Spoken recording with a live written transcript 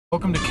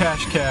Welcome to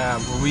Cash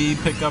Cab, where we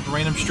pick up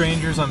random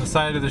strangers on the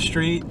side of the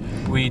street.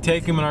 We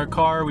take them in our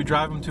car, we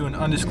drive them to an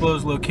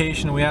undisclosed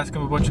location, and we ask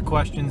them a bunch of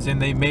questions, and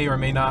they may or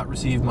may not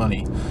receive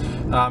money.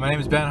 My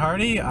name is Ben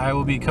Hardy. I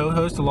will be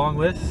co-host along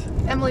with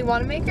Emily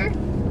Wanamaker.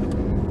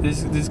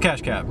 This is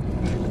Cash Cab.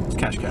 It's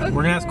Cash Cab. Okay.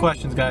 We're gonna ask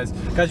questions, guys.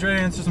 Guys, ready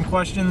to answer some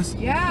questions?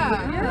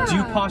 Yeah. Do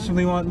you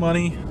possibly want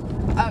money?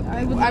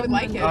 I would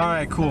like it. All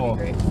right, cool.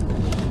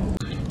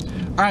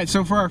 All right,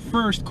 so for our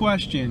first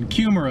question,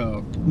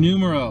 numero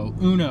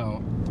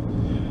uno.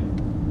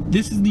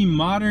 This is the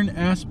modern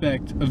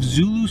aspect of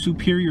Zulu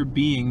superior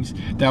beings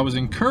that was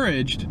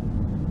encouraged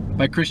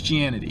by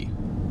Christianity.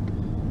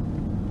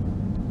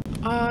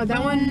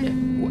 That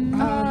one.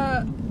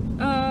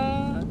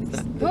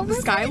 What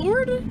was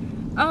Skylord?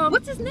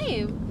 What's his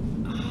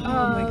name?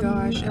 Oh my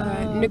gosh.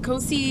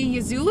 Nkosi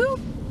Yazulu?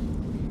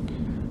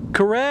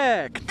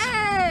 Correct.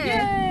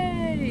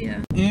 Hey!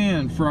 Yay!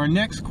 And for our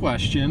next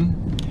question,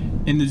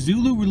 in the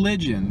Zulu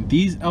religion,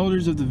 these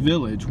elders of the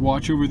village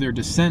watch over their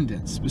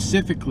descendants,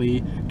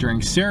 specifically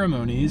during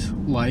ceremonies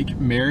like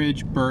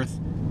marriage, birth,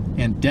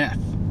 and death.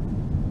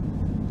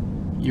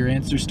 Your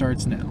answer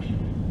starts now.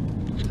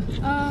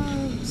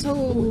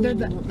 So they're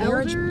the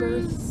Marriage,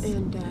 elders. birth,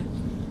 and death.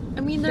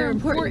 I mean, they're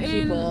important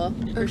people.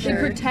 For They sure.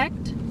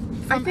 protect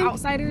from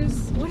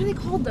outsiders. What are they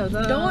called though?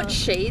 Don't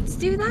shades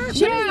do that?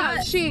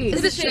 Yeah, shades.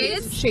 Is it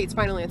shades? Shades,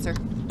 final answer.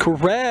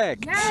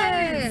 Correct.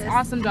 Yes!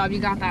 Awesome job. You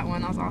got that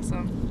one. That was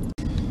awesome.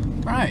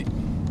 Right.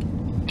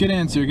 Good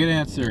answer, good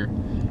answer.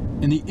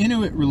 In the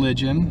Inuit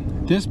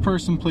religion, this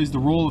person plays the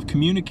role of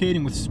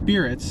communicating with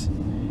spirits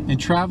and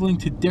traveling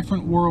to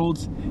different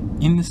worlds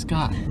in the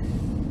sky.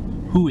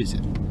 Who is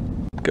it?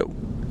 Go.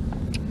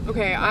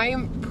 Okay,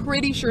 I'm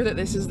pretty sure that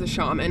this is the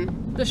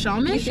shaman. The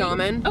shaman? The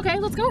shaman. Okay,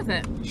 let's go with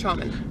it.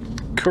 Shaman.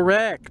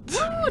 Correct.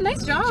 Oh,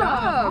 nice job.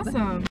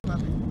 Awesome.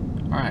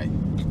 All right.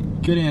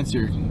 Good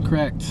answer.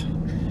 Correct.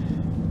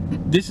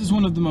 This is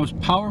one of the most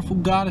powerful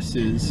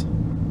goddesses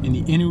in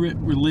the Inuit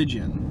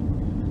religion.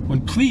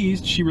 When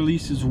pleased, she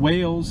releases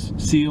whales,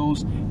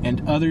 seals,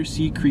 and other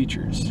sea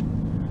creatures.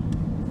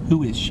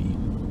 Who is she?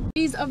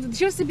 She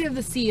has to be of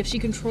the sea if she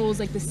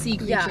controls like the sea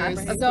creatures. Yeah,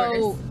 of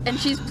course. And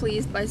she's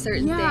pleased by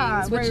certain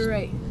things. Which,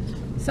 right.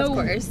 So of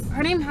course.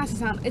 Her name has to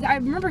sound. I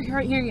remember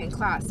hearing it in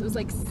class. It was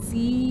like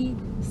Sedna.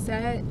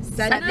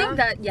 I think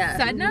that, yeah.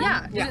 Sedna?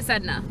 Yeah. Is it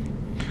Sedna?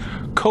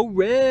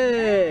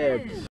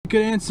 Correct.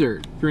 Good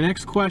answer. For your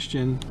next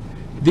question,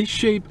 this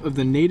shape of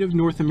the native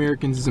North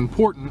Americans is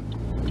important,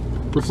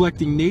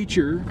 reflecting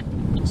nature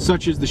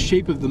such as the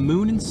shape of the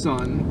moon and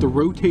sun, the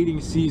rotating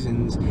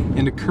seasons,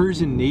 and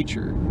occurs in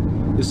nature.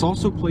 This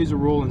also plays a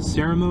role in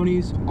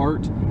ceremonies,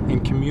 art,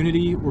 and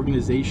community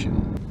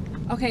organization.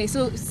 Okay,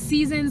 so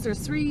seasons,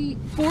 there's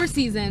 4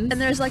 seasons.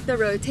 And there's like the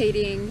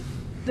rotating...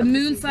 The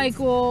moon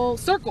cycle,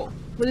 circle.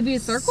 Would it be a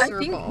circle? I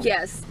think,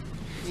 yes.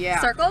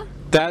 Yeah. Circle?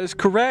 That is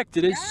correct.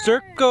 It is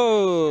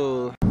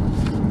circle.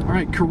 All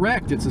right,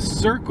 correct. It's a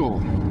circle.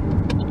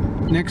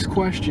 Next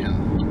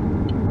question.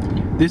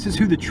 This is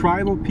who the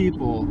tribal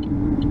people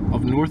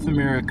of North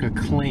America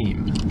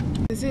claim.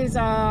 This is,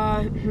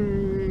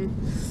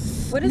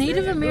 What is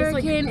Native it?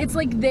 American, it's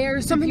like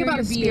their something about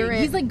a being. spirit.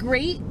 He's like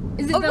great.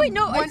 Is it Oh wait,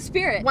 no, it's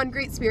spirit. One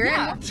great spirit?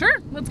 Yeah,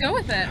 sure. Let's go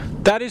with it.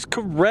 That is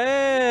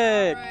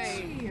correct.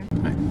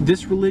 Right.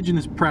 This religion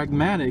is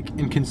pragmatic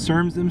and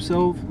concerns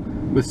themselves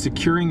with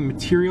securing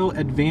material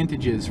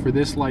advantages for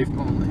this life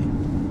only.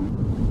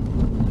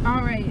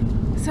 All right.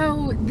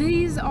 So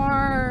these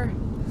are.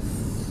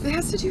 It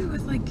has to do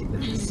with like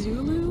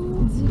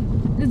Zulu?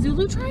 The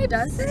Zulu tribe?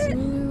 Does it? I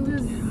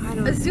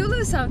don't The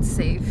Zulu sounds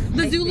safe.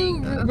 The I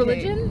Zulu think.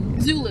 religion?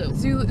 Zulu.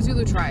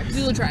 Zulu tribes.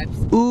 Zulu tribes.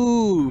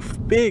 Oof,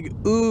 big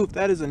oof.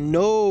 That is a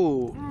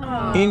no.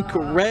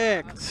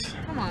 Incorrect.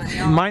 Come on,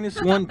 y'all.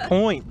 -1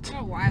 point.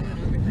 Oh, why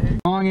over there?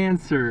 Wrong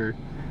answer.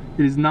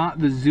 It is not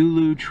the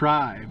Zulu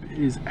tribe. It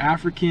is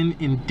African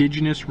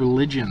indigenous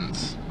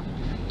religions.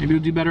 Maybe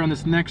we'll do better on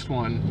this next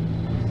one.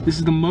 This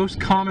is the most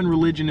common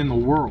religion in the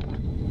world,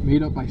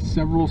 made up by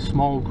several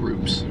small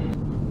groups.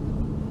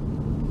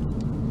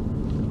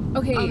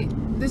 Okay.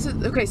 This is,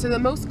 okay, so the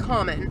most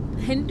common.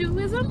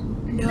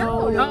 Hinduism?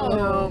 No.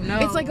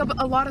 It's like a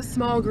lot of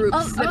small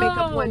groups that make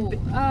up one.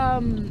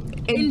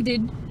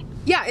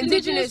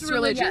 Indigenous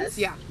religions. yes.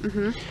 Yeah.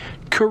 Mm-hmm.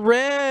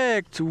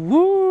 Correct.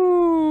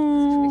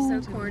 Woo.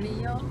 We're so corny,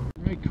 y'all.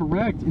 Right,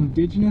 correct.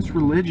 Indigenous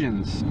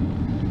religions.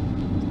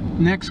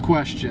 Next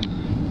question.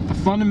 The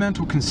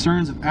fundamental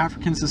concerns of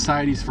African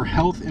societies for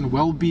health and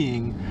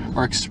well-being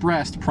are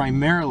expressed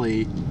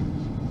primarily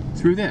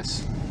through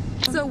this.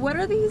 So what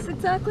are these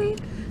exactly?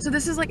 So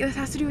this is like, this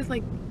has to do with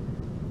like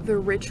the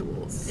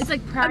rituals. It's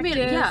like practice. I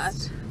mean, yeah.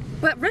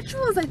 But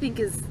rituals, I think,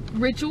 is...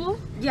 Ritual?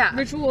 Yeah.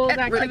 Ritual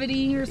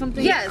activity or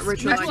something? Yes,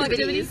 ritual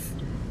activities.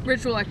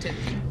 Ritual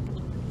activity.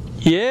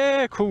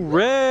 Yeah,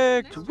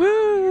 correct.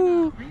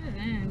 Woo. Read it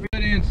in.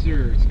 Good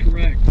answer. It's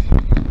correct.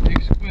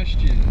 Next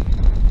question.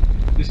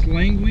 This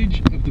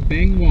language of the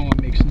Bangwa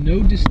makes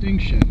no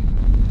distinction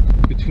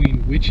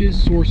between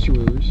witches,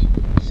 sorcerers,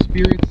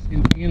 spirits,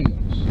 and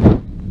animals.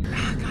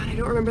 God, I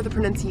don't remember remember the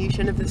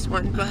pronunciation of this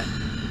one, but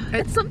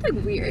It's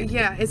something weird.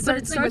 yeah, it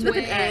starts with an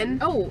N.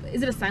 Oh,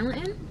 is it a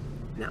silent N?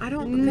 No, I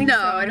don't think so.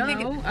 I don't think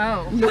think it,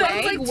 Oh. Nue?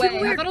 I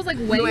thought it was like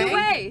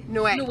way.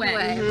 Nue. Nue. Nue.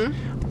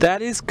 Mhm.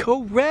 That is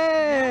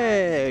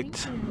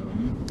correct.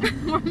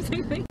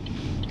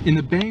 In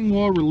the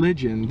Bangwa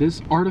religion,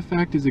 this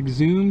artifact is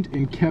exhumed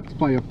and kept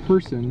by a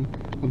person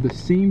of the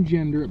same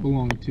gender it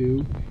belonged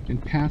to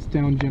and passed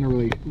down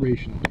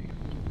generationally.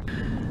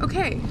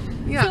 Okay.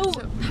 Yeah. So,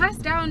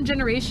 passed down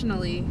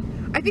generationally.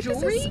 I think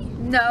jewelry? this is,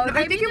 No,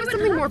 I think it was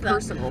something more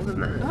personal than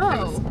that.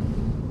 Oh.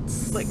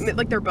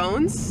 Like their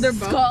bones? Their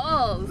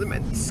bones.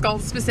 Skulls.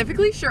 Skulls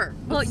specifically? Sure.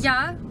 Well, Let's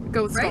yeah.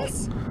 go with right?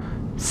 skulls.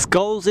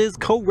 Skulls is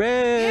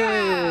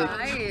correct.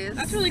 Nice.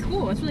 That's really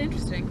cool. That's really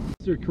interesting.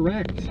 They're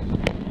correct.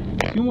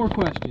 2 more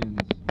questions.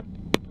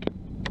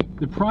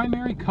 The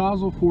primary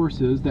causal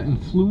forces that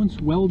influence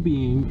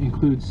well-being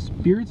include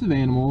spirits of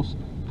animals,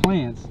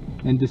 plants,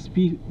 and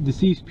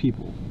deceased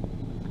people.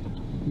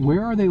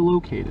 Where are they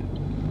located?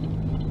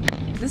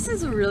 This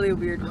is a really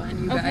weird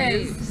one, you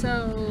Okay, guys.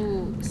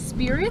 so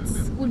spirits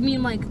would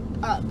mean like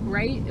up,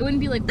 right? It wouldn't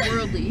be like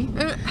worldly.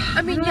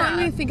 I mean, Yeah.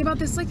 when you think about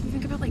this, like, you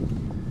think about, like,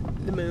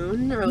 the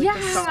moon or, like,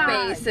 the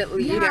stars. Space, at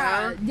least.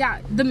 Yeah,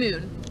 the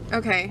moon.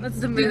 Okay. Let's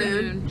the do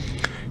moon.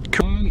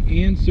 Wrong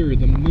answer.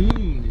 The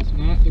moon is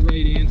not the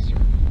right answer.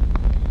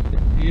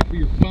 And for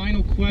your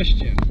final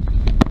question,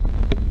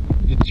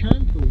 the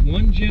term for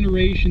one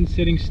generation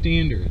setting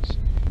standards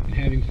and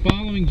having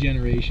following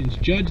generations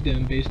judge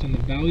them based on the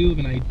value of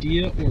an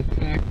idea or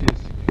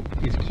practice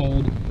is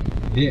called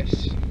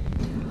this.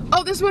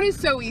 Oh, this one is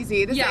so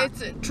easy. Yeah.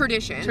 It's a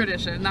tradition.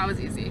 Tradition. That was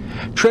easy.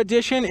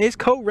 Tradition is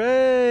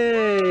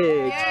correct.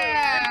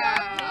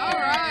 Yeah. All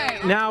right.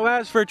 Now,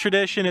 as for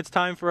tradition, it's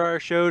time for our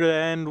show to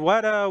end.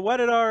 What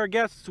did our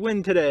guests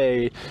win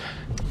today?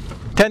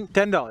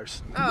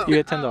 $10. Oh. You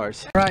get $10.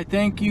 All right,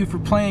 thank you for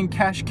playing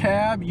Cash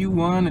Cab. You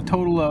won a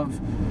total of,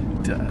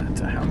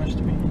 how much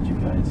did we need you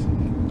guys?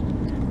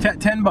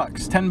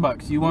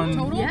 $10. You won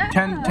Total? Yeah.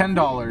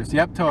 $10.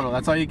 Yep, total.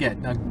 That's all you get.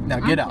 Now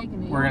get out.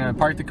 taking it. We're gonna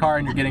park the car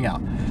and you're getting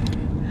out.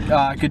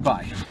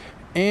 Goodbye.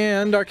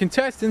 And our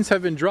contestants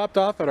have been dropped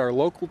off at our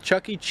local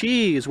Chuck E.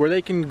 Cheese, where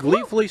they can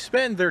gleefully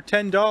spend their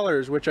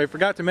 $10, which I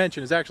forgot to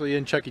mention is actually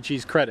in Chuck E.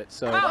 Cheese credits.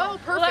 So. Oh, Well,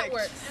 perfect. that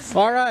works.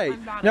 All right.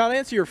 Now to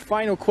answer your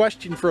final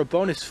question for a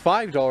bonus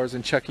 $5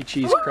 in Chuck E.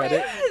 Cheese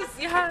credit,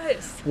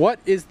 Yes. what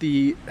is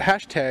the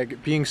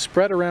hashtag being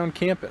spread around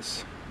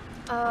campus?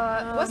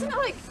 Wasn't it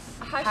like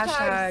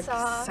hashtag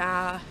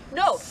Sa.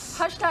 No,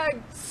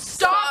 hashtag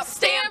stop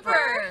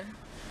stamper.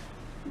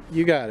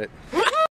 You got it.